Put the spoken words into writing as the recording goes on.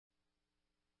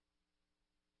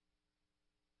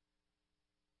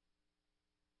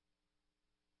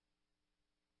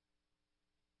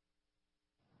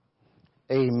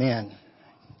Amen.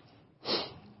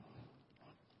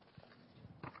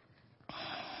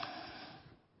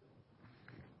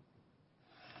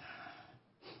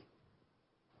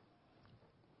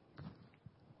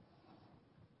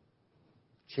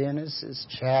 Genesis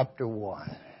chapter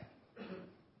 1.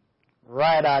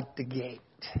 Right out the gate.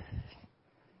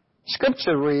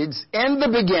 Scripture reads, "In the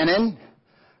beginning,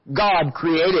 God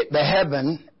created the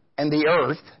heaven and the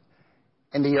earth.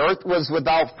 And the earth was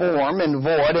without form and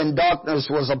void, and darkness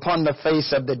was upon the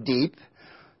face of the deep.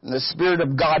 And the Spirit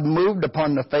of God moved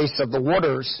upon the face of the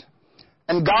waters.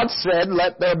 And God said,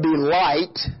 Let there be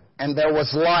light, and there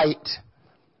was light.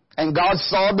 And God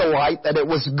saw the light, that it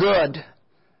was good.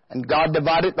 And God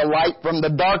divided the light from the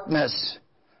darkness.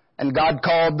 And God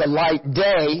called the light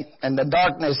day, and the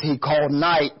darkness He called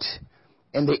night.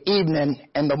 And the evening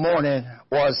and the morning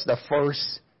was the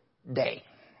first day."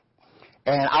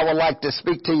 And I would like to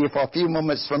speak to you for a few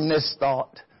moments from this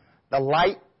thought. The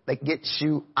light that gets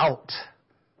you out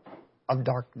of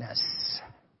darkness.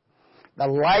 The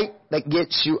light that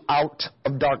gets you out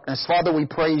of darkness. Father, we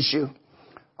praise You.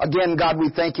 Again, God, we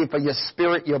thank You for Your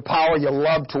Spirit, Your power, Your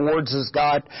love towards us,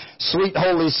 God. Sweet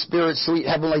Holy Spirit, sweet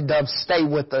Heavenly Dove, stay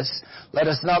with us. Let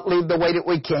us not leave the way that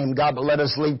we came, God, but let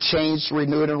us leave changed,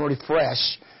 renewed, and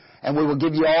refreshed. And we will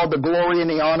give You all the glory and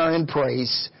the honor and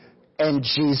praise. In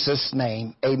Jesus'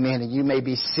 name, amen. And you may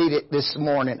be seated this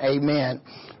morning. Amen.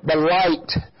 The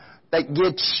light that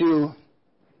gets you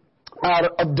out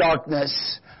of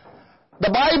darkness.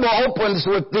 The Bible opens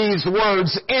with these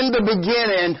words, "In the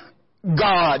beginning,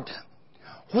 God."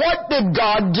 What did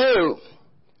God do?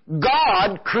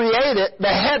 God created the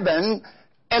heaven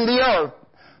and the earth.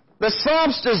 The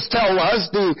psalmist tell us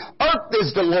the earth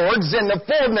is the Lord's and the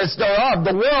fullness thereof,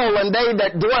 the world and they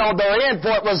that dwell therein,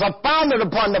 for it was founded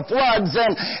upon the floods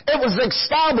and it was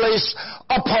established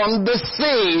upon the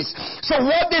seas. So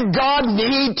what did God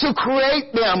need to create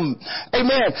them?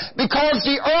 Amen. Because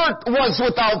the earth was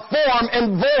without form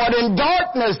and void, and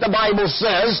darkness, the Bible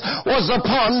says, was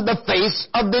upon the face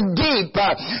of the deep.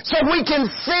 So we can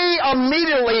see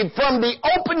immediately from the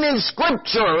opening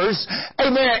scriptures,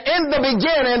 amen, in the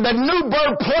beginning, the new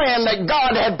birth plan that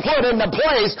God had put into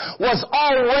place was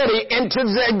already into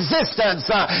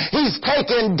existence. He's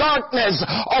taken darkness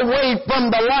away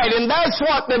from the light, and that's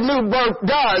what the new birth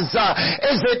does,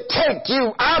 is it takes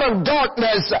you out of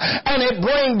darkness and it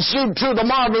brings you to the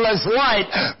marvelous light.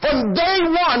 From day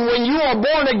one, when you are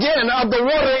born again of the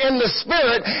water and the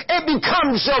Spirit, it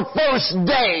becomes your first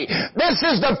day. This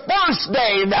is the first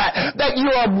day that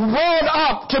you are brought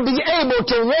up to be able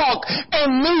to walk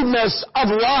in newness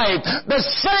of life. The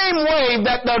same way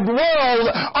that the world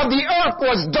of the earth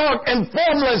was dark and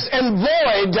formless and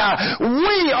void,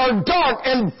 we are dark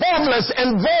and formless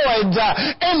and void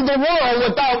in the world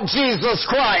without Jesus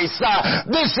Christ.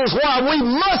 This is why we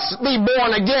must be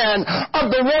born again of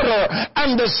the water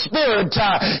and the Spirit.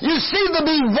 You see, to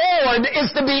be void is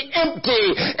to be empty.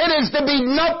 It is to be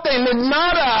nothing and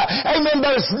nada. Amen.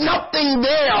 There's nothing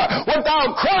there.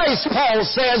 Without Christ, Paul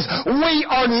says, we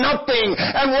are nothing.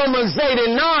 And Romans 8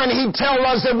 and 9, he tells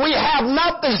us that we have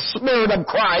not the Spirit of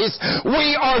Christ.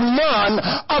 We are none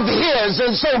of His.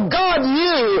 And so God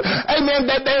knew, amen,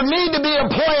 that there need to be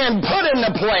a plan put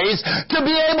into place to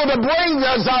be able to bring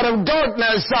us out of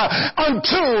darkness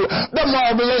unto the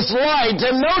marvelous light.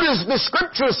 And notice the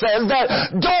scripture says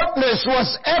that darkness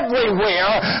was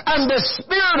everywhere, and the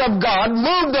Spirit of God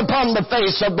moved upon the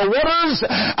face of the waters,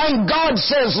 and God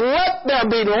says, let there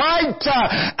be light,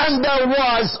 and there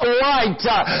was light.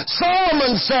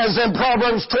 Solomon says in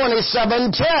Proverbs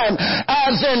 27:10,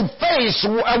 as in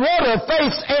water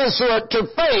face answereth to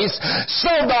face, so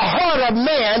the heart of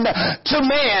man to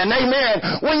man. Amen.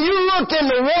 When you look in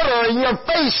the water and your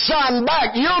face shine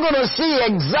back, you're going to see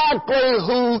exactly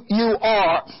who you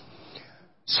are.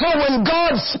 So when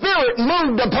God's Spirit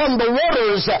moved upon the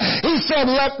waters, He said,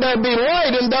 let there be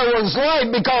light, and there was light,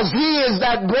 because He is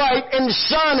that bright and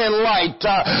shining light.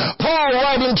 Paul,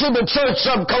 writing to the church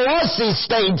of Colossae,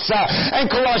 states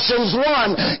in Colossians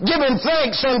 1, giving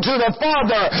thanks unto the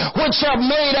Father, which have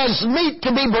made us meet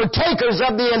to be partakers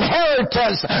of the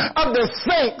inheritance of the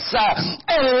saints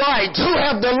in light, who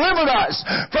have delivered us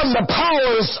from the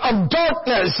powers of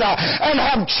darkness and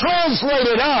have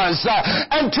translated us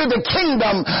into the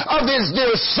kingdom kingdom of His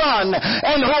dear Son,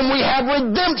 in whom we have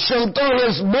redemption through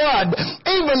His blood,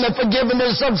 even the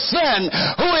forgiveness of sin,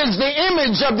 who is the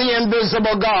image of the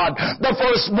invisible God, the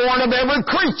firstborn of every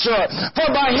creature. For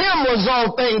by Him was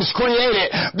all things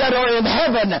created, that are in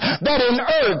heaven, that in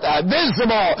earth,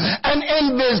 visible and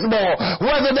invisible,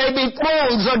 whether they be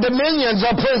thrones or dominions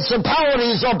or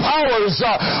principalities or powers.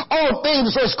 All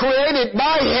things was created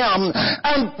by Him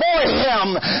and for Him,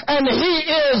 and He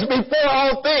is before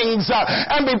all things,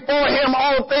 and before Him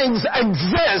all things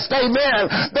exist. Amen.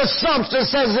 The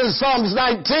psalmist says in Psalms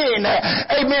 19,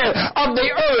 amen, of the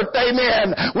earth,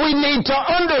 amen, we need to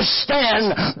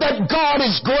understand that God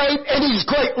is great and He's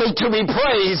greatly to be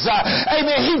praised.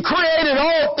 Amen. He created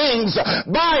all things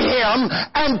by Him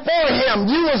and for Him.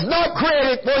 You was not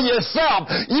created for yourself.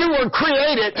 You were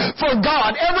created for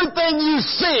God. Everything you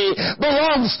see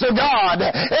belongs to God.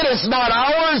 It is not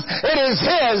ours. It is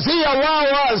His. He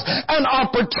allowed us an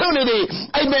opportunity,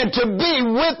 amen, to be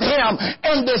with Him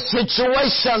in this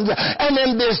situation and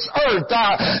in this earth.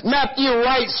 Matthew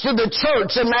writes to the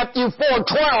church in Matthew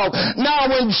 4:12, now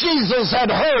when Jesus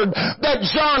had heard that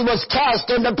John was cast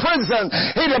into prison,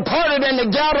 He departed into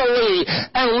Galilee,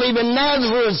 and leaving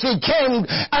Nazareth, He came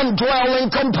and dwelt in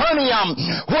Capernaum,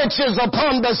 which is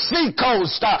upon the sea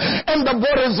coast, in the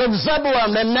borders of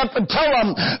Zebulun and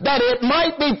Nephthalim, that it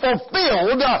might be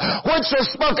fulfilled, which was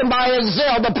spoken by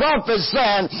Isaiah the prophet,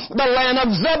 saying, the land of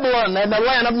Zebulun and the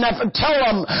land of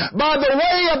Nephthalim, by the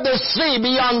way of the sea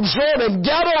beyond Jordan,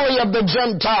 Galilee of the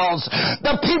Gentiles.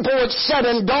 The people which sat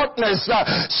in darkness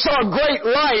saw great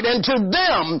light, and to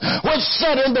them which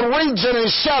sat in the region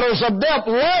and shadows of death,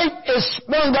 light is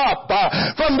sprung up.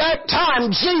 From that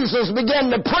time Jesus began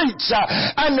to preach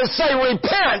and to say,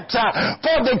 repent,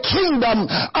 for the kingdom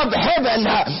of heaven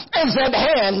is at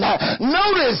hand.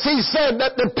 Notice He said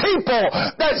that the people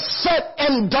that sat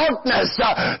in darkness,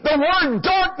 the word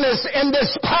darkness in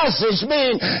this passage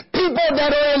means people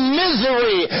that are in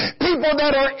misery, people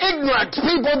that are ignorant,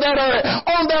 people that are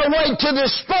on their way to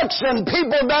destruction,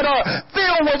 people that are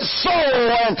filled with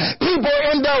sorrow, and people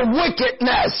in their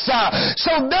wickedness.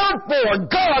 So therefore,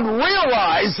 God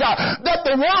realized that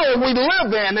the world we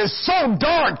live in is so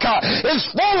dark, is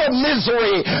full of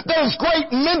misery. There's great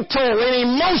mental and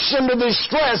emotional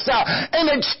distress and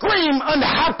extreme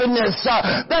unhappiness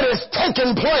that has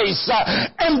taken place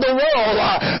in the world.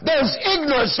 There's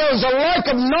ignorance, there's a lack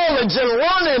of knowledge and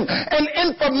learning and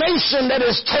information that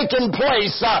has taken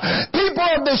place. People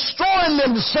are destroying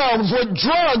themselves with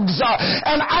drugs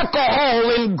and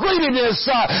alcohol and greediness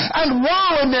and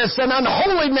worldliness and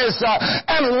unholiness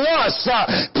and lust.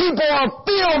 People are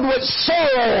filled with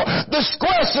sorrow.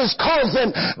 Distress is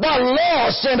caused by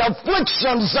loss and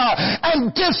afflictions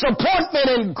and disappointment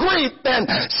and grief and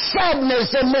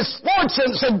sadness and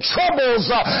misfortunes and troubles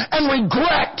and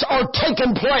regret are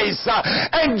taking place.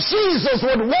 And Jesus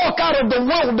would walk out of the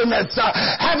wilderness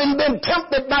having been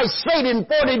tempted by Satan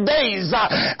 40 days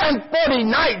and 40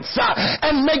 nights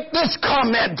and make this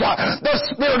comment, the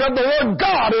Spirit of the Lord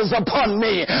God is upon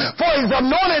me, for He's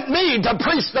anointed me to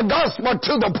preach the gospel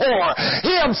to the poor.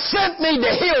 He has sent me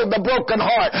to heal the broken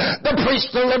heart, to preach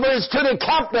deliverance to the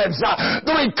captives,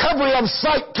 the recovery of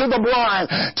sight to the blind,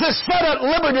 to set at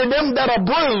liberty them that are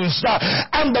bruised,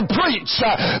 and to preach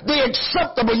the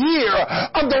acceptable year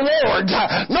of the Lord.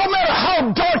 No matter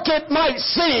how dark it might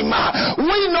seem,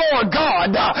 we know a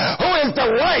God who is the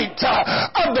light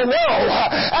of the world.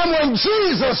 And when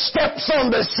Jesus steps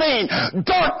on the scene,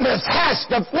 darkness has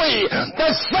to flee.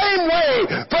 The same way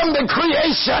from the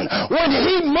creation, when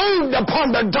He moved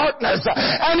upon the darkness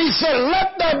and He said,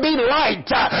 let there be light,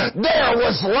 there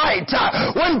was light.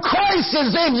 When Christ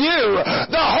is in you,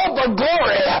 the hope of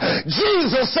glory,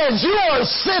 Jesus says, you are a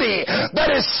city that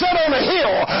is set on a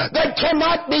hill that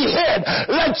cannot be hid.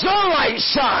 Let your light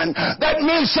shine, that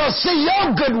men shall see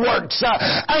your good works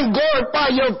and glorify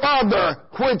your Father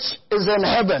which is in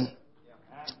heaven.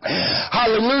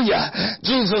 Hallelujah.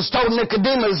 Jesus told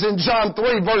Nicodemus in John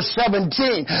 3 verse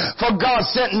 17, for God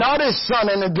sent not His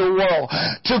Son into the world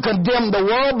to condemn the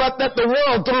world, but that the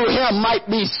world through Him might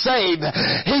be saved.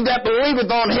 He that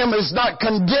believeth on Him is not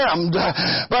condemned,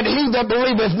 but he that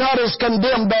believeth not is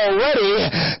condemned already,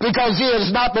 because he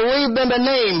has not believed in the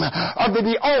name of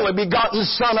the only begotten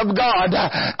Son of God.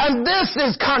 And this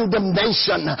is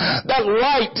condemnation, that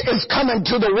light is coming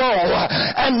to the world,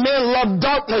 and men love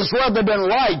darkness rather than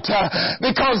light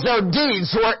because their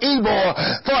deeds were evil.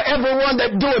 For everyone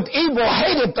that doeth evil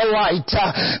hateth the light,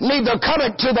 neither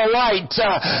cometh to the light,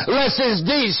 lest his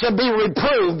deeds should be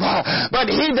reproved. But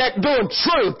he that doeth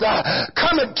truth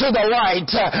cometh to the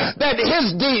light, that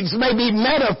his deeds may be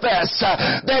manifest,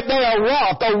 that they are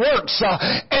wrought the works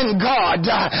in God.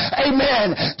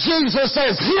 Amen. Jesus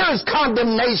says, here's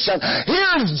condemnation,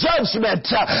 here's judgment,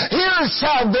 here's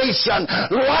salvation.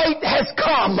 Light has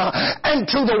come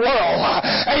into the world.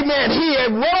 Amen. He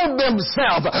had robed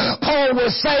himself, Paul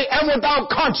will say, and without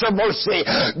controversy.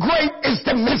 Great is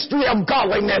the mystery of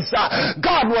godliness.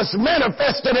 God was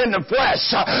manifested in the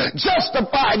flesh,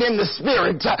 justified in the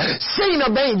spirit, seen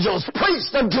of angels,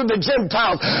 preached unto the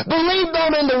Gentiles, believed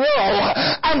on in the world,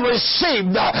 and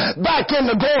received back in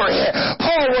the glory.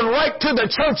 Paul would write to the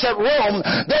church at Rome,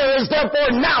 there is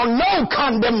therefore now no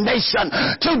condemnation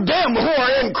to them who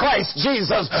are in Christ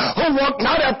Jesus, who walk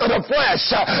not after the flesh,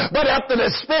 but after the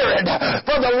Spirit.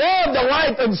 For the law of the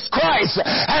life of Christ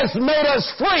has made us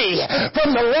free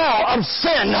from the law of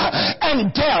sin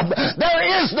and death. There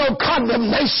is no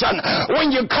condemnation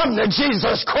when you come to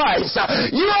Jesus Christ.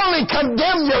 You only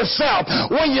condemn yourself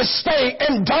when you stay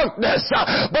in darkness.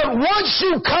 But once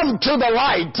you come to the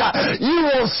light, you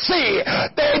will see,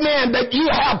 amen, that you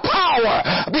have power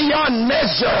beyond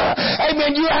measure.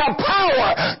 Amen. You have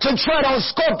power to tread on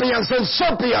scorpions and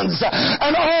serpents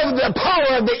and all the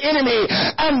power of the enemy,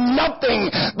 and nothing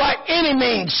by any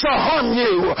means shall harm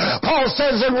you. Paul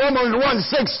says in Romans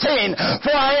 1:16,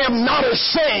 for I am not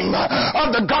ashamed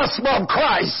of the gospel of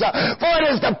Christ, for it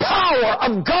is the power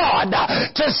of God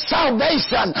to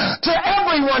salvation to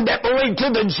everyone that believes, to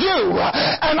the Jew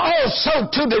and also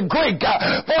to the Greek.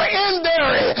 For in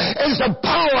there is the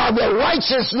power of the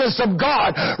righteousness of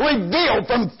God revealed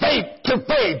from faith to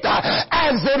faith.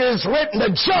 As it is written,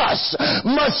 the just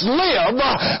must live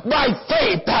by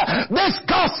faith. This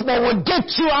gospel will get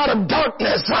you out of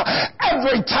darkness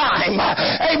every time.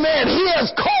 Amen. He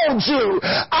has called you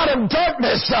out of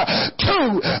darkness to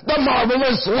the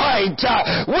marvelous light.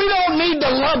 We don't need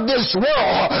to love this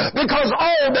world, because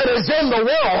all that is in the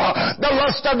world, the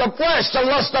lust of the flesh, the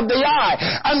lust of the eye,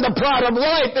 and the pride of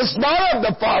life is not of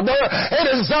the Father. It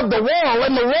is of the world,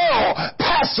 and the world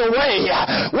pass away.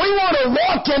 We want to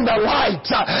walk in the light.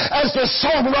 As the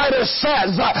songwriter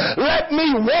says, let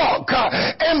me walk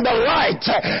in the light,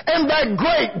 in that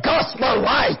great gospel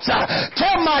light,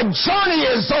 till my journey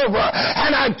is over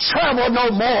and I travel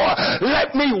no more.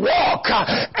 Let me walk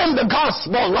in the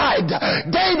gospel light.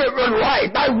 David would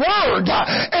write, thy word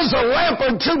is a lamp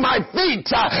unto my feet.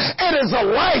 It is a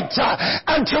light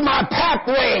unto my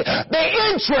pathway. The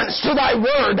entrance to thy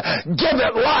word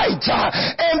giveth light.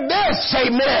 And this,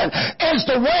 amen, is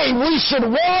the way we should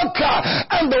walk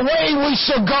and the way we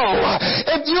should go.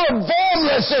 If you're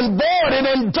formless and void and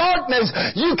in darkness,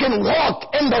 you can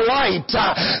walk in the light.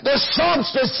 The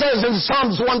psalmist says in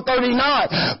Psalms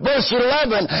 139, verse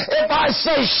 11, if I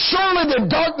say, surely the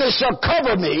darkness shall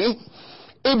cover me,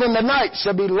 even the night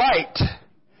shall be light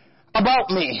about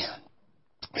me.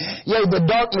 Yea, the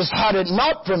darkness hideth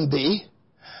not from thee,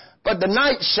 but the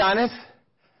night shineth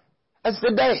as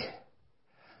the day.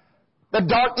 The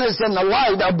darkness and the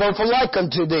light are both alike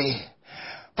unto thee.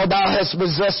 For thou hast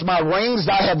possessed my reins,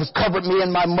 thou hast covered me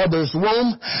in my mother's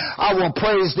womb. I will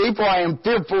praise thee, for I am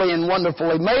fearfully and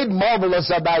wonderfully made.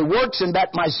 Marvelous are thy works, and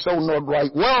that my soul knoweth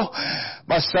right well.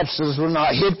 My substance was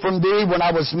not hid from thee when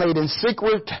I was made in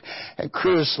secret, and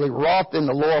curiously wrought in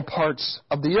the lower parts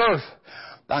of the earth.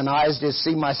 Thine eyes did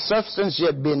see my substance,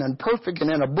 yet being imperfect,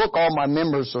 and in a book all my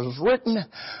members was written,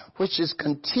 which is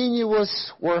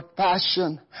continuous were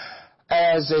fashioned,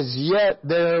 as yet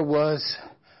there was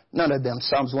none of them.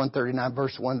 Psalms 139,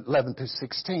 verse 11 through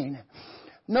 16.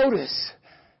 Notice,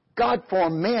 God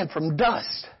formed man from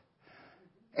dust,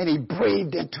 and he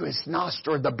breathed into his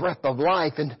nostril the breath of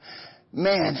life, and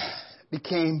man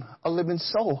became a living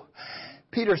soul.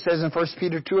 Peter says in 1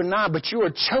 Peter 2:9, but you are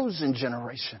a chosen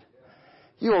generation.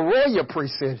 You're a royal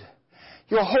priesthood.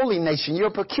 You're a holy nation. You're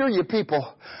a peculiar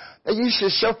people, that you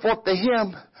should show forth to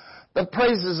him the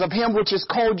praises of him which has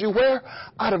called you where?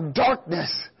 Out of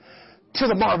darkness to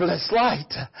the marvelous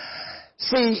light.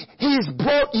 See, he's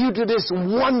brought you to this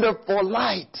wonderful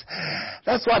light.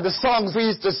 That's why the songs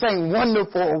we used to sing,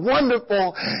 wonderful,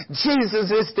 wonderful, Jesus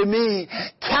is to me,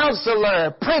 Counselor,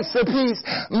 Prince of Peace,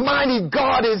 mighty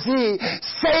God is he,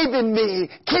 saving me,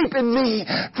 keeping me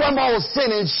from all sin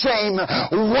and shame.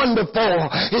 Wonderful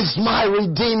is my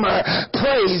Redeemer.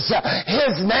 Praise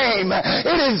his name.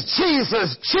 It is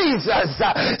Jesus, Jesus.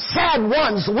 Sad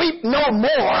ones weep no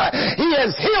more. He He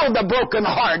has healed the broken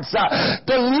hearts,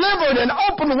 delivered and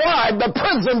opened wide the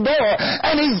prison door,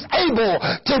 and He's able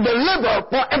to deliver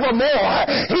forevermore.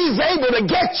 He's able to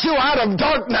get you out of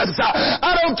darkness.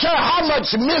 I don't care how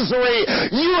much misery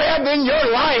you have in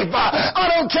your life.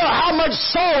 I don't care how much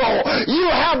sorrow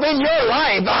you have in your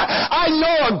life. I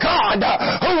know a God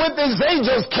who with His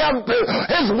angels kept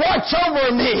His watch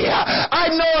over me. I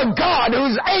know a God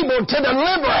who's able to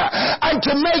deliver and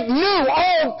to make new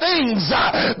all things,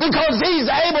 because He's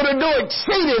able to do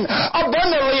exceeding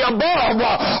abundantly above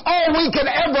all we could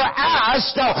ever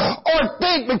ask or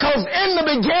think, because in the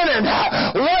beginning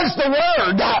was the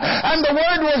Word, and the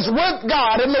Word was with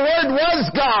God, and the Word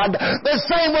was God. The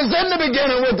same was in the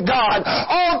beginning with God.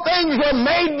 All things were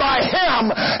made by Him,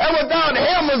 and without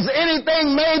Him was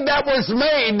anything made that was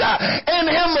made. In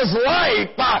Him was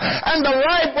life, and the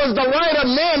life was the light of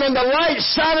men, and the light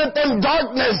shineth in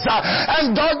darkness,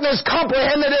 and darkness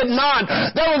comprehended it not.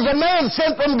 There was a man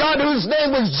sent from God whose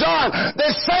name was John.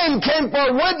 The same came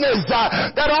for a witness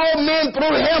that all men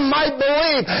through him might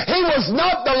believe. He was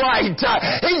not the light.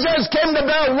 He just came to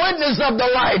bear witness of the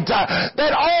light,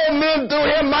 that all men through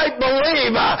him might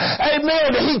believe.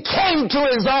 Amen. He came to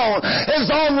His own. His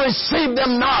own received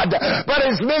Him not, but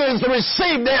as many as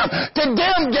received Him, to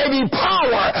them gave He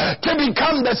power to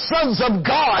become the sons of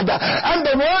God. And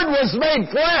the Word was made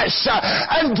flesh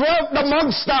and dwelt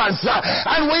amongst us,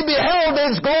 and we beheld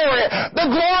His glory, the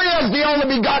glory of the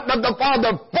only begotten of the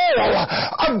Father, full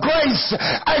of grace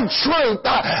and truth.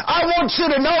 I want you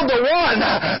to know the one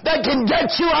that can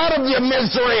get you out of your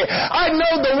misery. I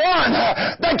know the one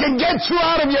that can get you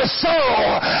out of your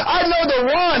sorrow. I know the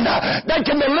one that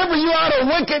can deliver you out of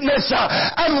wickedness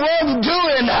and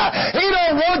wrongdoing. He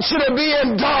don't want you to be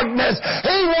in darkness.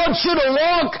 He wants you to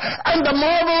walk in the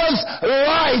marvelous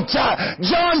light.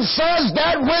 John says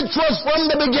that which was from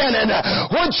the beginning,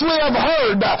 which we have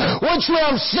heard, which we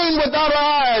have seen with our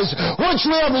eyes, which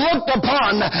we have looked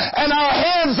upon, and our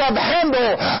hands have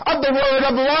handled of the word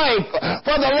of life.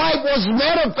 For the light was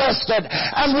manifested,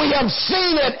 and we have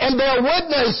seen it and bear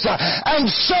witness, and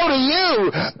show to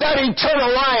you that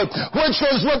eternal life which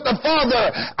was with the Father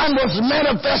and was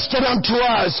manifested unto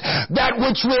us. That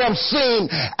which we have seen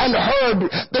and heard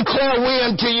declare we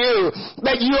unto you,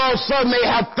 that you also may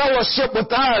have fellowship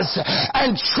with us.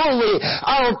 And truly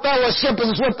our fellowship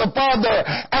is with the Father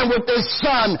and with His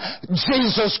Son,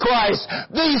 Jesus Christ.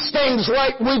 These things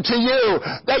write we to you,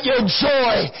 that your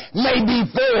joy may be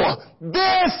full.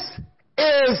 This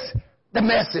is the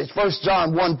message. 1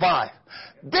 John 1:5.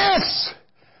 This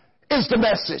is the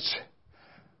message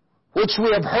which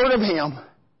we have heard of Him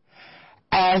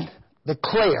and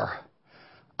declare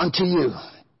unto you,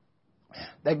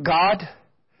 that God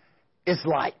is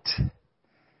light,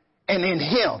 and in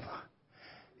Him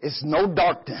is no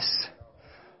darkness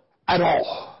at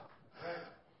all.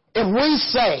 If we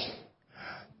say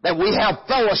that we have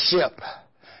fellowship,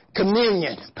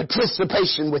 communion,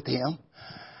 participation with Him,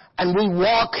 and we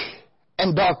walk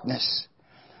in darkness,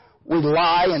 we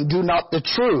lie and do not the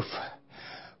truth.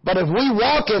 But if we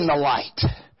walk in the light,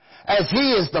 as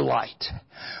He is the light,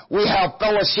 we have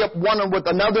fellowship one with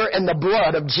another, and the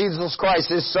blood of Jesus Christ,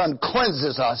 His Son,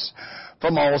 cleanses us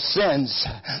from all sins.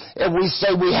 If we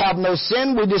say we have no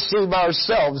sin, we deceive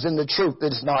ourselves, and the truth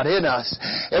is not in us.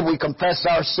 If we confess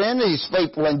our sin, He's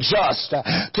faithful and just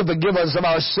to forgive us of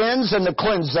our sins and to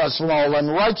cleanse us from all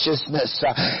unrighteousness.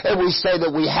 If we say that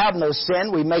we have no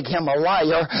sin, we make Him a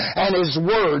liar, and His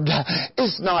word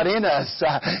is not in us.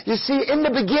 You see, in the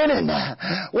beginning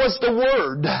was the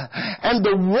Word, and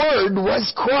the Word was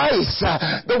Christ.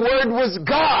 The Word was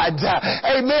God.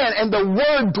 Amen. And the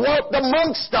Word dwelt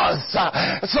amongst us.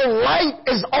 So light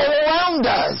is all around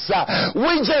us.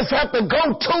 We just have to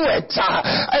go to it.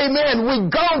 Amen. We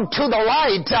go to the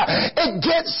light. It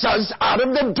gets us out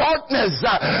of the darkness,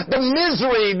 the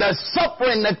misery, the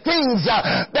suffering, the things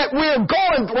that we're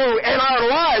going through in our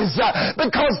lives,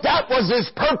 because that was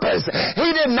His purpose.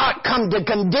 He did not come to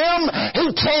condemn.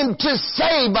 He came to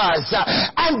save us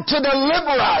and to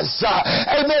deliver us.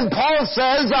 Amen. Paul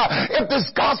says, if this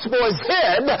gospel is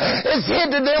hid, it's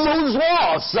hid to them who's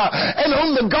lost, in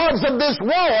whom the gods of this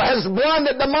world has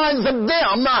blinded the minds of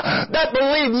them that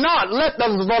believe not. Let the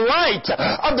light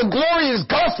of the glorious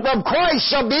gospel of Christ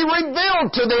shall be revealed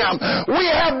to them. We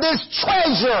have this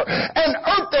treasure in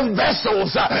earthen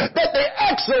vessels, that the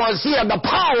excellency of the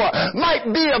power might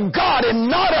be of God and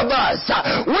not of us.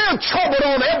 We're troubled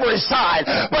on every side,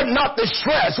 but not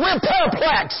distressed. We're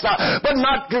perplexed, but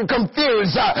not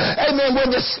confused. Amen. We're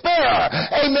despair.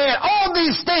 Amen. All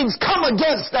these things come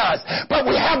against us, but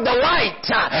we have the light light,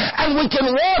 and we can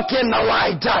walk in the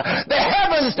light. The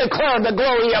heavens declare the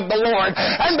glory of the Lord,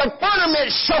 and the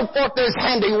firmament show forth his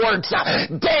handiworks.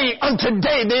 Day unto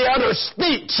day they utter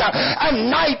speech, and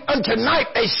night unto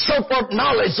night they show forth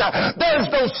knowledge.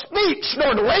 There's no speech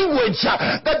nor language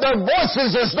that their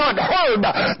voices is not heard.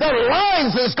 Their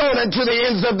lines is gone into the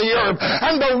ends of the earth,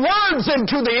 and the words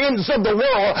into the ends of the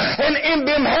world. And in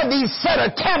them have he set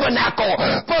a tabernacle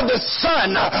for the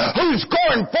Son, who's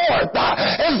going forth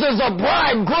as a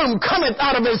bridegroom cometh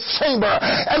out of his chamber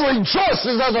and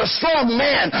rejoices as a strong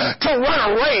man to run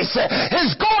a race.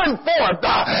 His going forth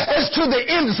is to the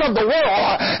ends of the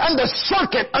world, and the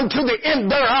circuit unto the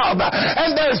end thereof,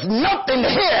 and there's nothing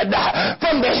hid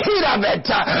from the heat of it.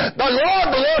 The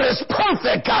Lord is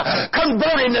perfect,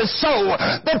 converting the soul.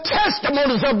 The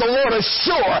testimonies of the Lord are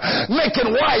sure,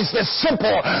 making wise the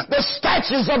simple. The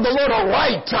statutes of the Lord are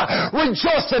right,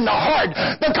 rejoice in the heart.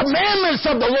 The commandments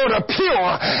of the Lord are pure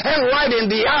and right in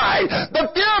the eye. The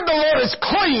fear of the Lord is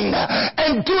clean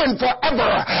and doing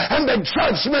forever, and the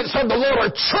judgments of the Lord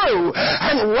are true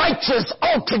and righteous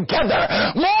altogether.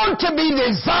 More to be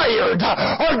desired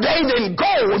are they than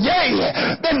gold,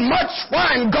 yea, than much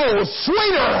fine gold,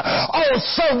 sweeter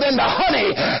also than the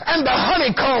honey and the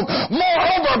honeycomb.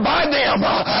 Moreover, by them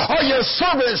are your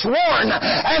servants warned,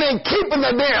 and in keeping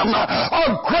of them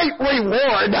are great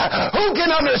reward. Who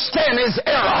can understand his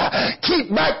error?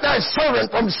 Keep back thy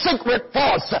servant from secret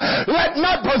faults. Let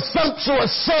not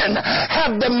presumptuous sin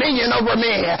have dominion over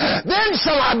me. Then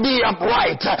shall I be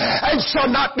upright, and shall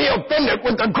not be offended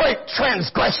with the great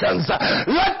transgressions.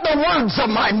 Let the words of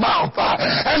my mouth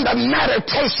and the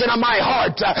meditation of my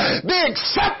heart be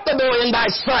acceptable in thy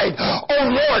sight, O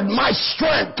Lord, my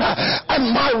strength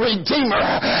and my Redeemer.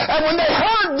 And when they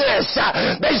heard this,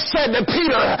 they said to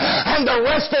Peter and the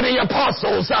rest of the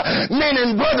apostles, men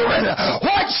and brethren,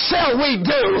 what shall we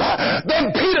do?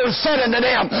 Then Peter said unto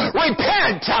them,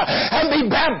 repent and be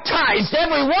baptized,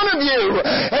 every one of you,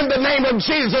 in the name of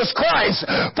Jesus Christ,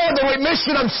 for the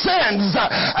remission of sins,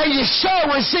 and ye shall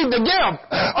receive the gift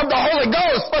of the Holy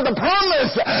Ghost. For the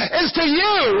promise is to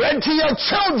you and to your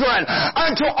children,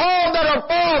 and to all that are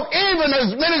called, even as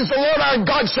many as the Lord our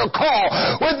God shall call.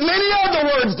 With many other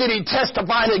words did he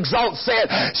testify and exalt, saying,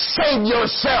 save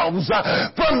yourselves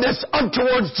from this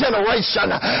untoward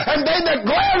generation. And they that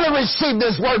gladly received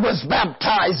this word was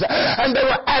baptized, and there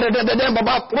were added unto them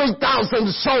about 3,000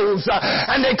 souls,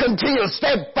 and they continued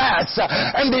steadfast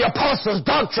in the apostles'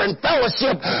 doctrine,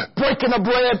 fellowship, breaking of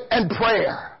bread, and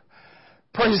prayer.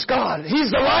 Praise God.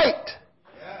 He's the light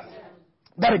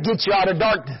that'll get you out of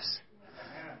darkness.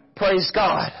 Praise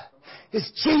God.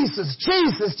 It's Jesus,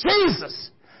 Jesus,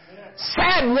 Jesus.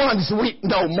 Sad ones weep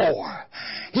no more.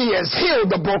 He has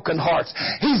healed the broken hearts.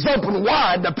 He's opened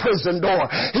wide the prison door.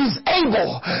 He's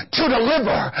able to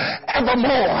deliver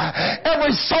evermore.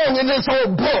 Every song in this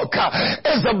whole book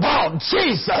is about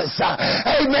Jesus.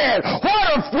 Amen. What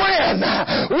a friend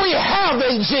we have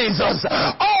in Jesus.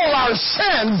 All our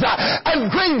sins and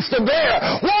griefs to bear.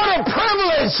 What a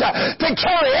privilege to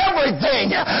carry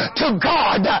everything to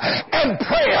God in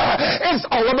prayer. It's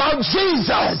all about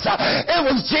Jesus. It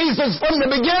was Jesus from the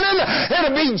beginning.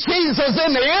 It'll be Jesus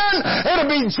in the end. It'll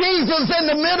be Jesus in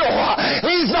the middle.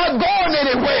 He's not going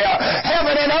anywhere.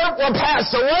 Heaven and earth will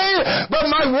pass away, but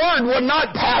my word will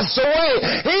not pass away.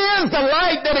 He is the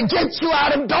light that'll get you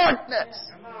out of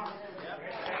darkness.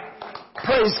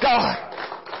 Praise God.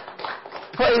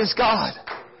 Praise God.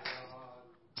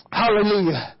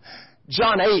 Hallelujah.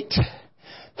 John 8.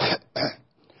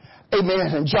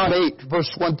 Amen. In John 8,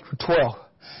 verse 1 through 12.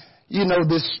 You know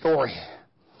this story.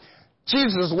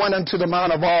 Jesus went unto the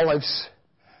Mount of Olives,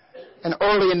 and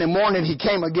early in the morning he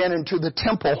came again into the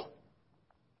temple.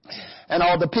 And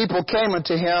all the people came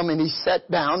unto him, and he sat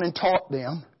down and taught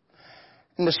them.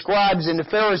 And the scribes and the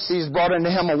Pharisees brought unto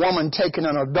him a woman taken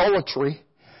in adultery.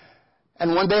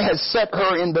 And when they had set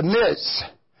her in the midst,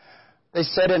 they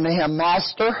said unto him,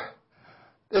 Master,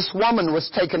 this woman was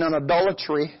taken in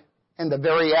adultery in the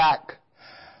very act.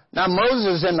 Now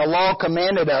Moses in the law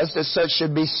commanded us that such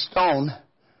should be stoned.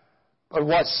 But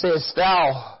what sayest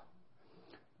thou?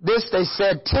 This they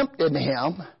said, tempting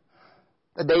him,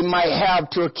 that they might have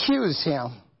to accuse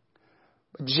him.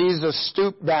 But Jesus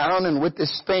stooped down and with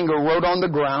his finger wrote on the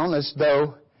ground as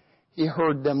though he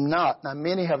heard them not. Now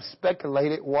many have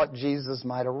speculated what Jesus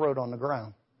might have wrote on the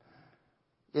ground.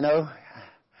 You know,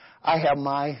 I have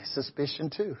my suspicion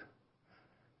too.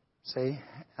 See,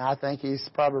 I think he's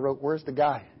probably wrote, where's the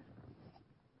guy?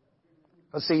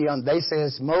 Well, see, they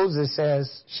says, Moses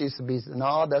says she should be,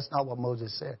 no, that's not what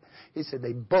Moses said. He said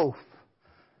they both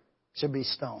should be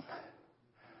stoned.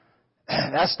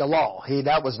 That's the law.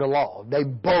 That was the law. They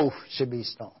both should be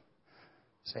stoned.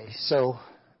 See, so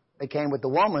they came with the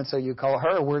woman, so you call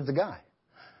her, where's the guy?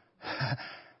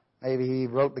 Maybe he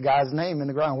wrote the guy's name in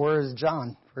the ground. Where is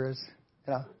John? Where's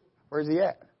he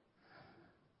at?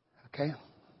 Okay.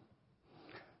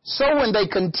 So when they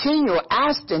continue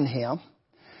asking him,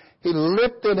 he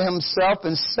lifted himself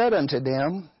and said unto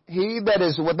them, He that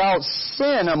is without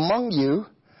sin among you,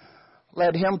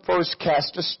 let him first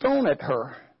cast a stone at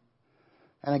her.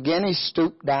 And again he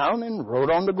stooped down and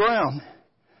wrote on the ground.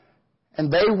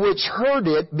 And they which heard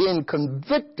it, being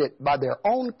convicted by their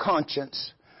own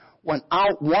conscience, went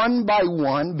out one by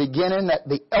one, beginning at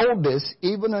the eldest,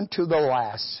 even unto the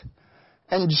last.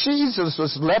 And Jesus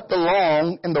was left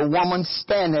alone, and the woman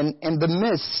standing in the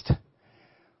midst.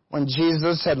 When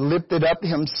Jesus had lifted up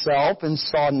himself and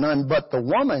saw none but the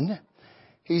woman,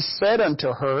 he said unto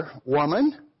her,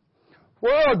 Woman,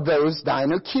 where are those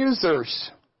thine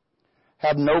accusers?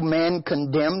 Have no man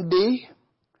condemned thee?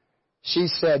 She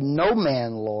said, No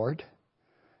man, Lord.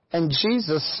 And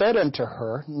Jesus said unto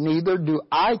her, Neither do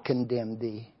I condemn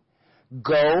thee.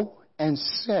 Go and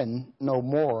sin no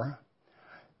more.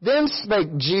 Then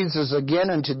spake Jesus again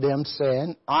unto them,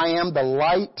 saying, I am the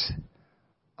light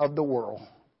of the world.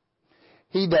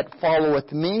 He that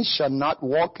followeth me shall not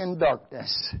walk in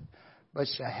darkness, but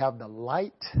shall have the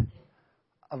light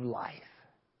of life.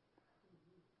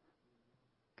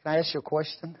 Can I ask you a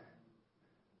question?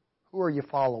 Who are you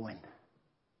following?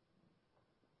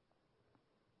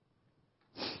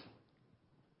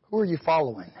 Who are you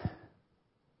following?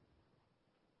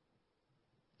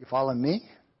 You following me?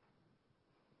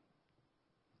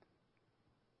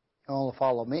 You only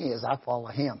follow me as I follow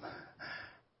him.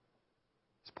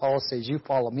 As Paul says, you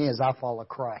follow me as I follow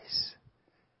Christ.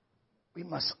 We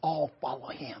must all follow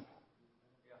him.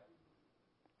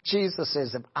 Jesus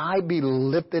says, if I be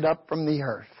lifted up from the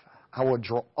earth, I will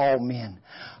draw all men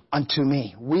unto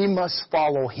me. We must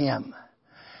follow him.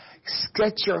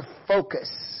 Set your focus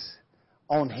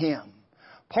on him.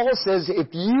 Paul says, if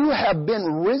you have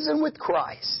been risen with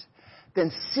Christ, then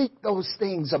seek those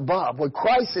things above, where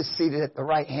Christ is seated at the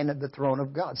right hand of the throne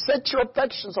of God. Set your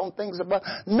affections on things above,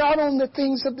 not on the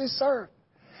things of this earth.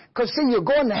 Because see, you're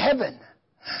going to heaven.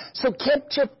 So keep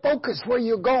your focus where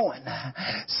you're going.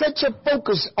 Set your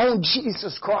focus on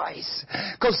Jesus Christ.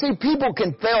 Because see, people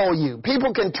can fail you.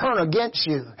 People can turn against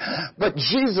you. But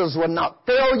Jesus will not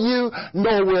fail you,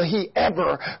 nor will he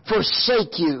ever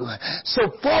forsake you. So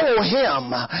follow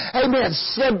him. Amen.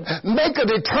 Make a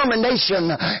determination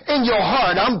in your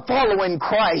heart. I'm following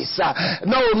Christ.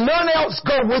 No, none else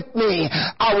go with me.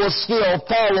 I will still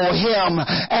follow him.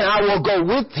 And I will go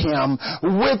with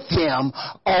him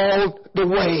all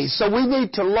the way. So we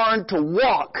need to learn to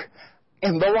walk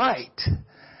in the light.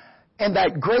 And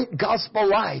that great gospel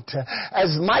light.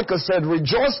 As Micah said,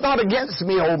 rejoice not against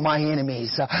me, O my enemies.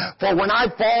 For when I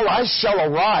fall, I shall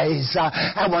arise.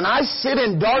 And when I sit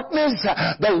in darkness,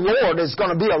 the Lord is going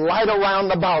to be a light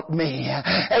around about me.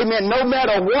 Amen. No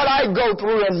matter what I go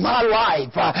through in my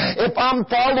life, if I'm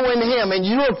following him and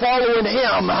you're following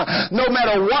him, no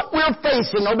matter what we're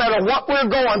facing, no matter what we're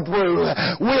going through,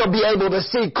 we'll be able to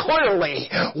see clearly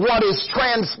what is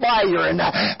transpiring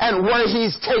and where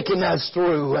he's taking us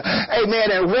through.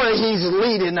 Amen. And where he's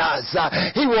leading us.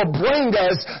 He will bring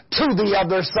us to the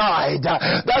other side.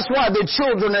 That's why the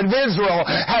children of Israel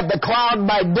had the cloud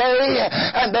by day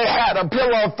and they had a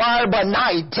pillar of fire by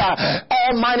night.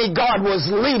 Almighty God was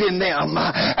leading them.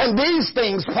 And these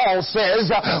things, Paul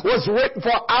says, was written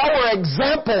for our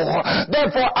example,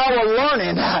 therefore our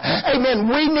learning. Amen.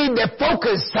 We need to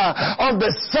focus on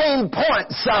the same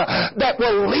points that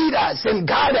will lead us and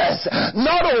guide us,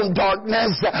 not on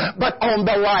darkness, but on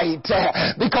the light.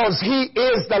 Because he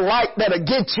is the light that'll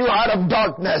get you out of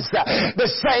darkness. The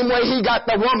same way he got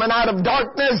the woman out of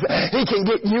darkness, he can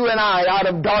get you and I out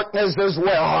of darkness as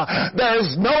well.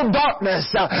 There's no darkness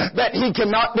that he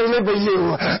cannot deliver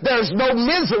you. There's no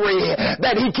misery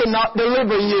that he cannot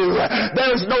deliver you.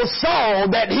 There's no sorrow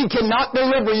that he cannot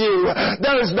deliver you.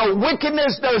 There's no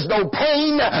wickedness. There's no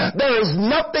pain. There is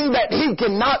nothing that he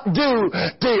cannot do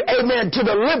to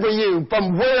deliver you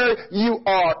from where you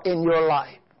are in your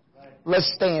life.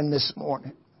 Let's stand this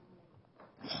morning.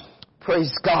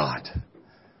 Praise God.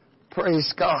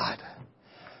 Praise God.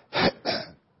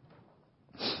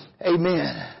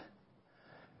 Amen.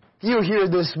 You're here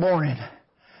this morning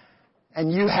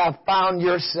and you have found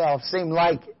yourself seem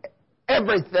like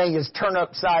everything is turned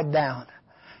upside down.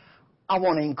 I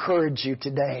want to encourage you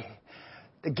today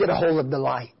to get a hold of the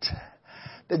light.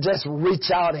 to just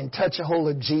reach out and touch a hold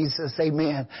of Jesus,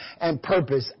 amen, and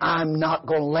purpose, I'm not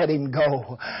going to let him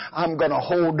go. I'm going to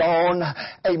hold on,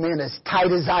 amen, as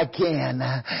tight as I can,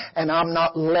 and I'm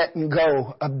not letting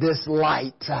go of this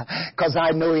light, because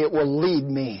I know it will lead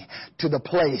me to the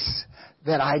place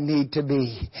that I need to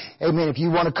be. Amen. If you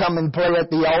want to come and pray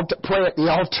at the altar,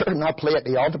 not play at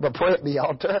the altar, but pray at the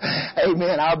altar.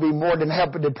 Amen. I'll be more than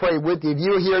happy to pray with you. If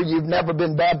you're here, you've never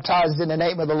been baptized in the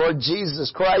name of the Lord Jesus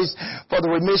Christ for the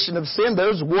remission of sin,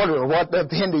 there's water right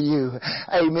up into you.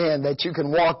 Amen. That you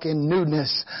can walk in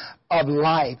newness of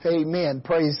life. Amen.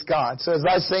 Praise God. So as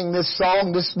I sing this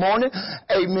song this morning,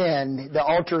 amen, the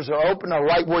altars are open or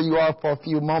right where you are for a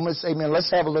few moments. Amen.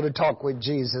 Let's have a little talk with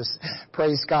Jesus.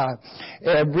 Praise God.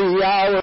 Every hour